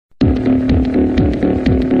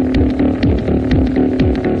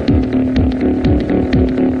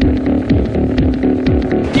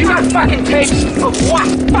tapes of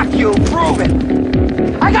what? Fuck you, prove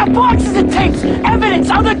it. I got boxes of tapes, evidence,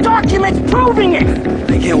 other documents proving it.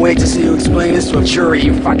 I can't wait to see you explain this to a jury,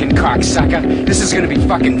 you fucking cocksucker. This is gonna be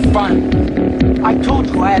fucking fun. I told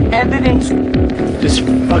you I have evidence. Just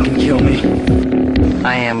fucking kill me.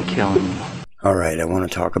 I am killing you. Alright, I want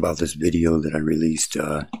to talk about this video that I released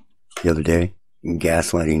the other day.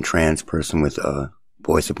 Gaslighting trans person with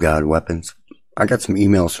voice of God weapons. I got some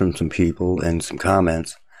emails from some people and some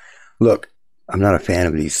comments. Look, I'm not a fan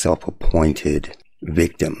of these self-appointed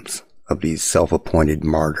victims, of these self-appointed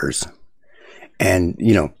martyrs. And,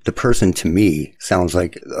 you know, the person to me sounds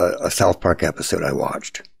like a South Park episode I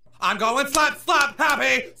watched. I'm going slap, slap,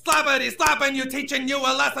 happy, slappity, slapping you, teaching you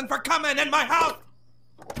a lesson for coming in my house.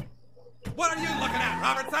 What are you looking at,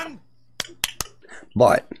 Robertson?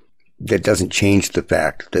 But that doesn't change the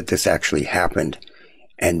fact that this actually happened.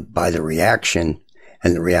 And by the reaction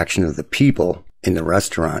and the reaction of the people in the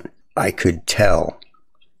restaurant, I could tell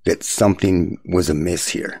that something was amiss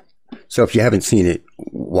here. So if you haven't seen it,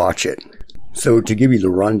 watch it. So to give you the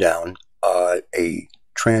rundown, a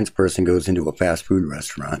trans person goes into a fast food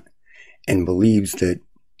restaurant and believes that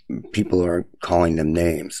people are calling them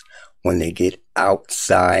names. When they get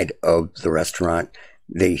outside of the restaurant,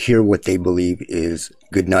 they hear what they believe is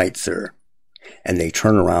 "good night, sir." And they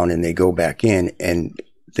turn around and they go back in, and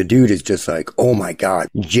the dude is just like, oh my God,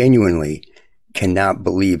 genuinely cannot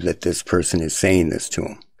believe that this person is saying this to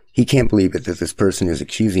him. He can't believe it that this person is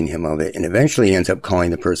accusing him of it, and eventually ends up calling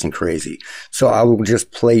the person crazy. So I will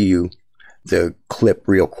just play you the clip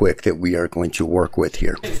real quick that we are going to work with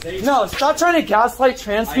here. No, stop trying to gaslight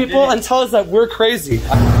trans people and tell us that we're crazy.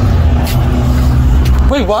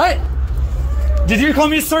 Wait, what? Did you call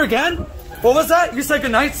me sir again? What was that? You said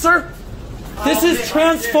goodnight, sir? This is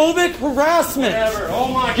transphobic harassment.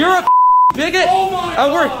 You're a bigot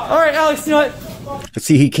at work. All right, Alex, you know what? But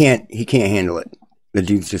see, he can't handle it. The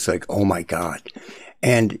dude's just like, oh my God.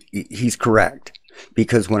 And he's correct.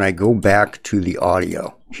 Because when I go back to the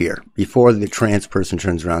audio here, before the trans person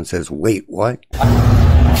turns around and says, wait, what?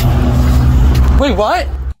 Wait, what?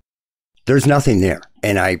 There's nothing there.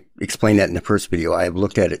 And I explained that in the first video. I have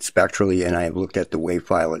looked at it spectrally, and I have looked at the WAV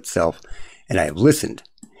file itself, and I have listened.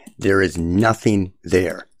 There is nothing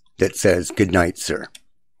there that says good night, sir.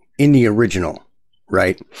 In the original,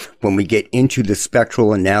 right? When we get into the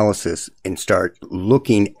spectral analysis and start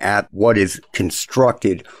looking at what is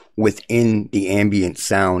constructed within the ambient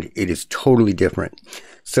sound, it is totally different.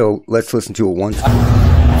 So let's listen to it once.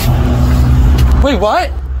 Wait,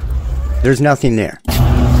 what? There's nothing there.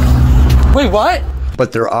 Wait, what?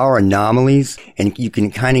 But there are anomalies, and you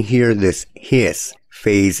can kind of hear this hiss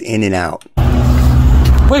phase in and out.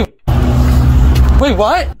 Wait. Wait,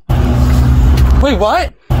 what? Wait,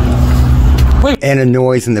 what? Wait. And a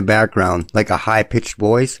noise in the background, like a high-pitched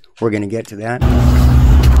voice. We're going to get to that.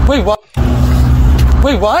 Wait, what?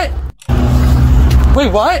 Wait, what?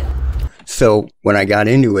 Wait, what? So when I got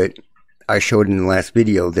into it, I showed in the last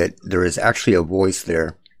video that there is actually a voice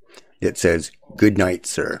there that says, good night,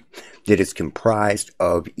 sir. That is comprised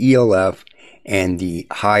of ELF and the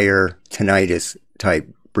higher tinnitus type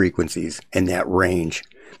frequencies in that range.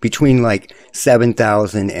 Between like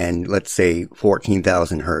 7,000 and let's say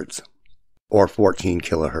 14,000 hertz or 14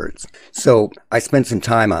 kilohertz. So I spent some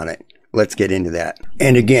time on it. Let's get into that.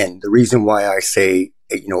 And again, the reason why I say,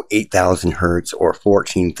 8,000 hertz or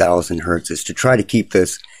 14,000 hertz is to try to keep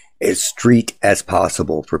this as street as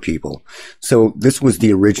possible for people. So this was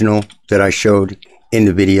the original that I showed in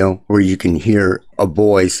the video, where you can hear a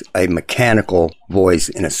voice, a mechanical voice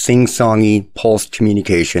in a sing-songy pulse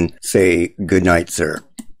communication say, good night, sir.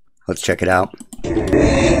 Let's check it out.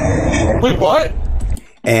 Wait, what?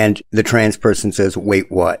 And the trans person says, wait,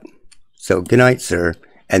 what? So, good night, sir.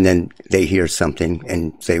 And then they hear something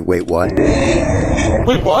and say, wait, what?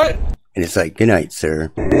 Wait, what? And it's like, good night,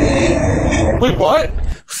 sir. Wait, what?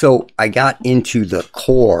 So I got into the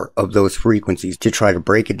core of those frequencies to try to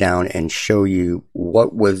break it down and show you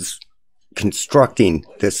what was constructing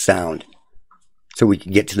this sound so we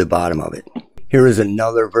could get to the bottom of it. Here is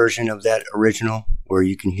another version of that original where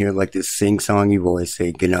you can hear like this sing-songy voice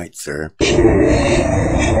say, good night, sir.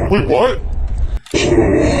 Wait, what?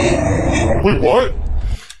 Wait, what?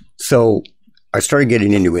 So I started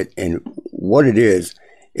getting into it, and what it is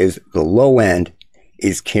the low end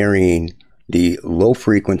is carrying the low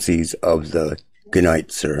frequencies of the good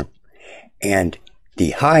night, sir. And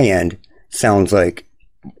the high end sounds like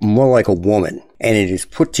more like a woman, and it is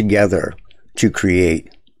put together to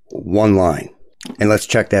create one line. And let's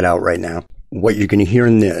check that out right now. What you're going to hear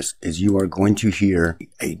in this is you are going to hear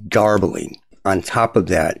a garbling. On top of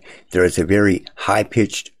that, there is a very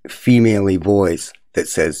high-pitched female-y voice that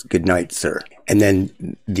says, "Good night, sir." And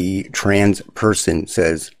then the trans person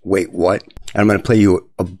says, "Wait, what?" And I'm going to play you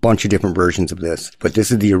a bunch of different versions of this, but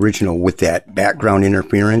this is the original with that background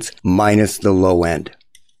interference minus the low end.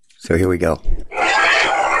 So here we go.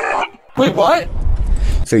 Wait, what?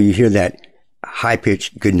 So you hear that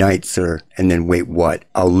high-pitched "Good night, sir," and then "Wait, what?"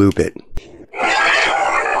 I'll loop it.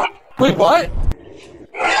 Wait, what?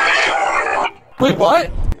 Wait,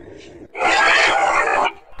 what?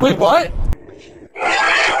 Wait, what?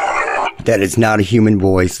 That is not a human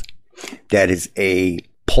voice. That is a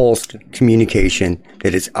pulsed communication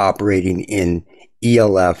that is operating in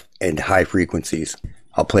ELF and high frequencies.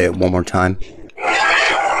 I'll play it one more time.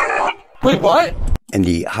 Wait, what? And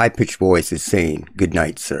the high-pitched voice is saying, "Good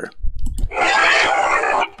night, sir."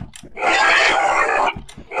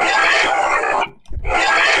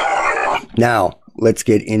 Now, let's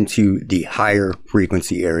get into the higher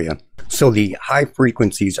frequency area. So the high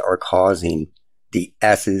frequencies are causing the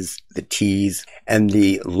S's, the T's, and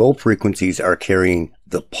the low frequencies are carrying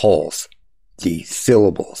the pulse, the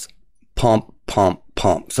syllables. Pump, pump,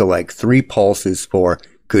 pump. So like 3 pulses for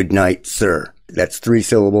 "Good night, sir." That's 3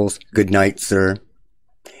 syllables. "Good night, sir."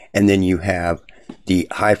 And then you have the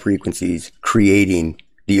high frequencies creating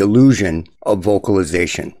the illusion of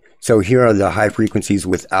vocalization. So here are the high frequencies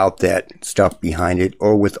without that stuff behind it,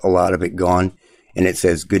 or with a lot of it gone. And it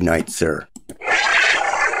says, "Good night, sir."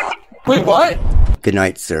 Wait, what? "Good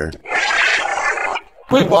night, sir."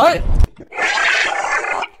 Wait, what?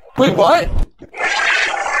 Wait, what?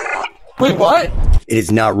 Wait, what? It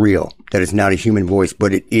is not real. That is not a human voice,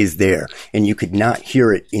 but it is there. And you could not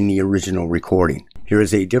hear it in the original recording. Here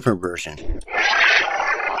is a different version.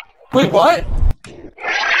 Wait, what?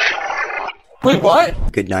 Wait,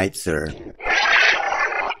 what? "Good night, sir."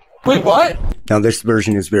 Wait, what? Now this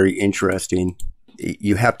version is very interesting.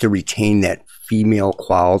 You have to retain that female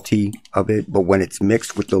quality of it, but when it's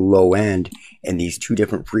mixed with the low end and these 2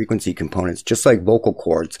 different frequency components, just like vocal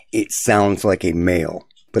cords, it sounds like a male.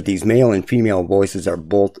 But these male and female voices are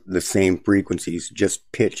both the same frequencies, just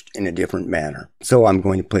pitched in a different manner. So I'm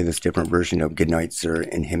going to play this different version of "Good night, sir,"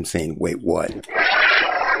 and him saying, "Wait, what?"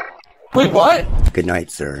 Wait, what? "Good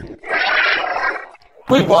night, sir."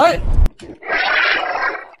 Wait, what?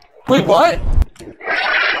 Wait, what?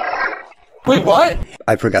 Wait, what?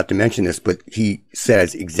 I forgot to mention this, but he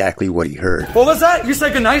says exactly what he heard. What was that? You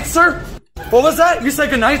said good night, sir? What was that? You said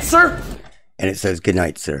good night, sir? And it says, "Good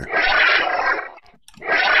night, sir."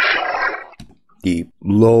 The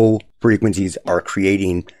low frequencies are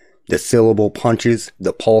creating the syllable punches,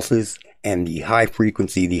 the pulses, and the high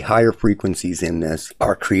frequency, the higher frequencies in this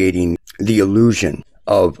are creating the illusion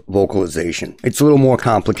of vocalization. It's a little more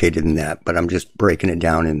complicated than that, but I'm just breaking it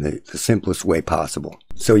down in the simplest way possible.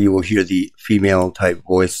 So you will hear the female type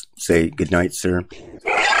voice say, "Good night, sir."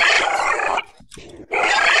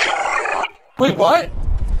 Wait, what?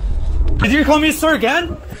 Did you call me sir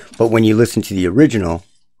again? But when you listen to the original,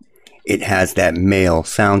 it has that male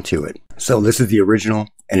sound to it. So this is the original,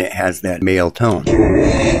 and it has that male tone.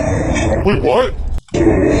 Wait, what?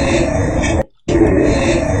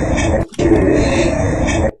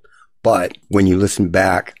 But when you listen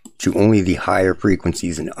back to only the higher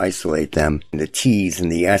frequencies and isolate them, the T's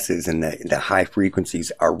and the S's and the high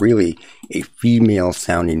frequencies are really a female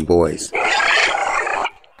sounding voice.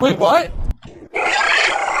 Wait, what?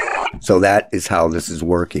 So that is how this is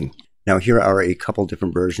working. Now here are a couple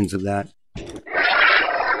different versions of that.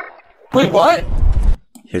 Wait, what?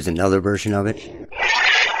 Here's another version of it.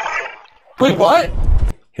 Wait, what?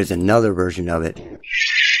 Here's another version of it.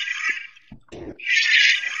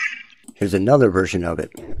 Here's another version of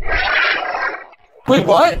it. Wait,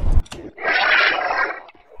 what?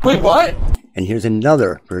 Wait, what? And here's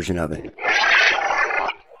another version of it.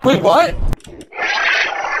 Wait, what?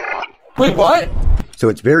 Wait, what? So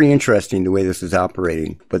it's very interesting the way this is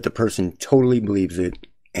operating, but the person totally believes it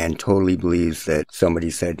and totally believes that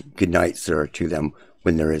somebody said "Good night, sir" to them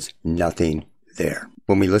when there is nothing there.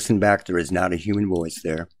 When we listen back, there is not a human voice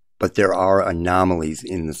there, but there are anomalies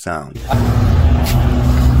in the sound.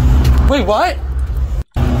 Wait, what?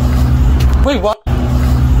 Wait, what?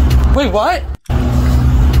 Wait, what?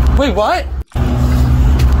 Wait, what?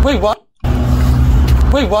 Wait, what?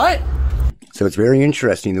 Wait, what? So it's very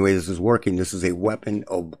interesting the way this is working. This is a weapon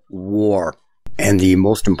of war. And the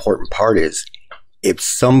most important part is, if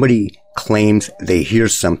somebody claims they hear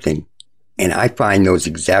something, and I find those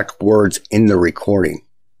exact words in the recording,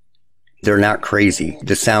 they're not crazy.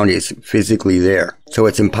 The sound is physically there. So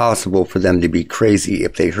it's impossible for them to be crazy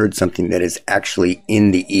if they heard something that is actually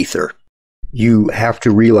in the ether. You have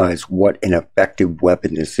to realize what an effective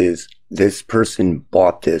weapon this is. This person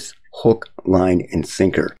bought this hook, line, and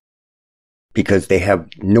sinker. because they have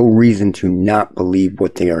no reason to not believe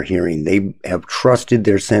what they are hearing. They have trusted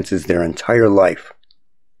their senses their entire life.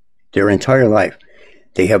 Their entire life.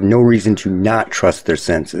 They have no reason to not trust their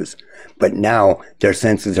senses. But now their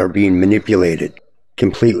senses are being manipulated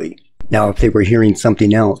completely. Now, if they were hearing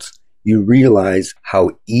something else, you realize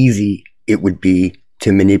how easy it would be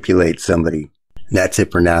to manipulate somebody. That's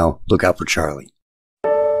it for now. Look out for Charlie.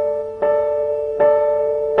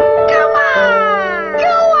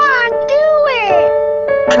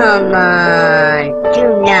 Come on,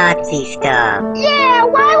 do Nazi stuff. Yeah,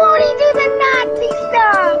 why won't he do the Nazi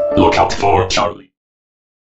stuff? Look out for Charlie.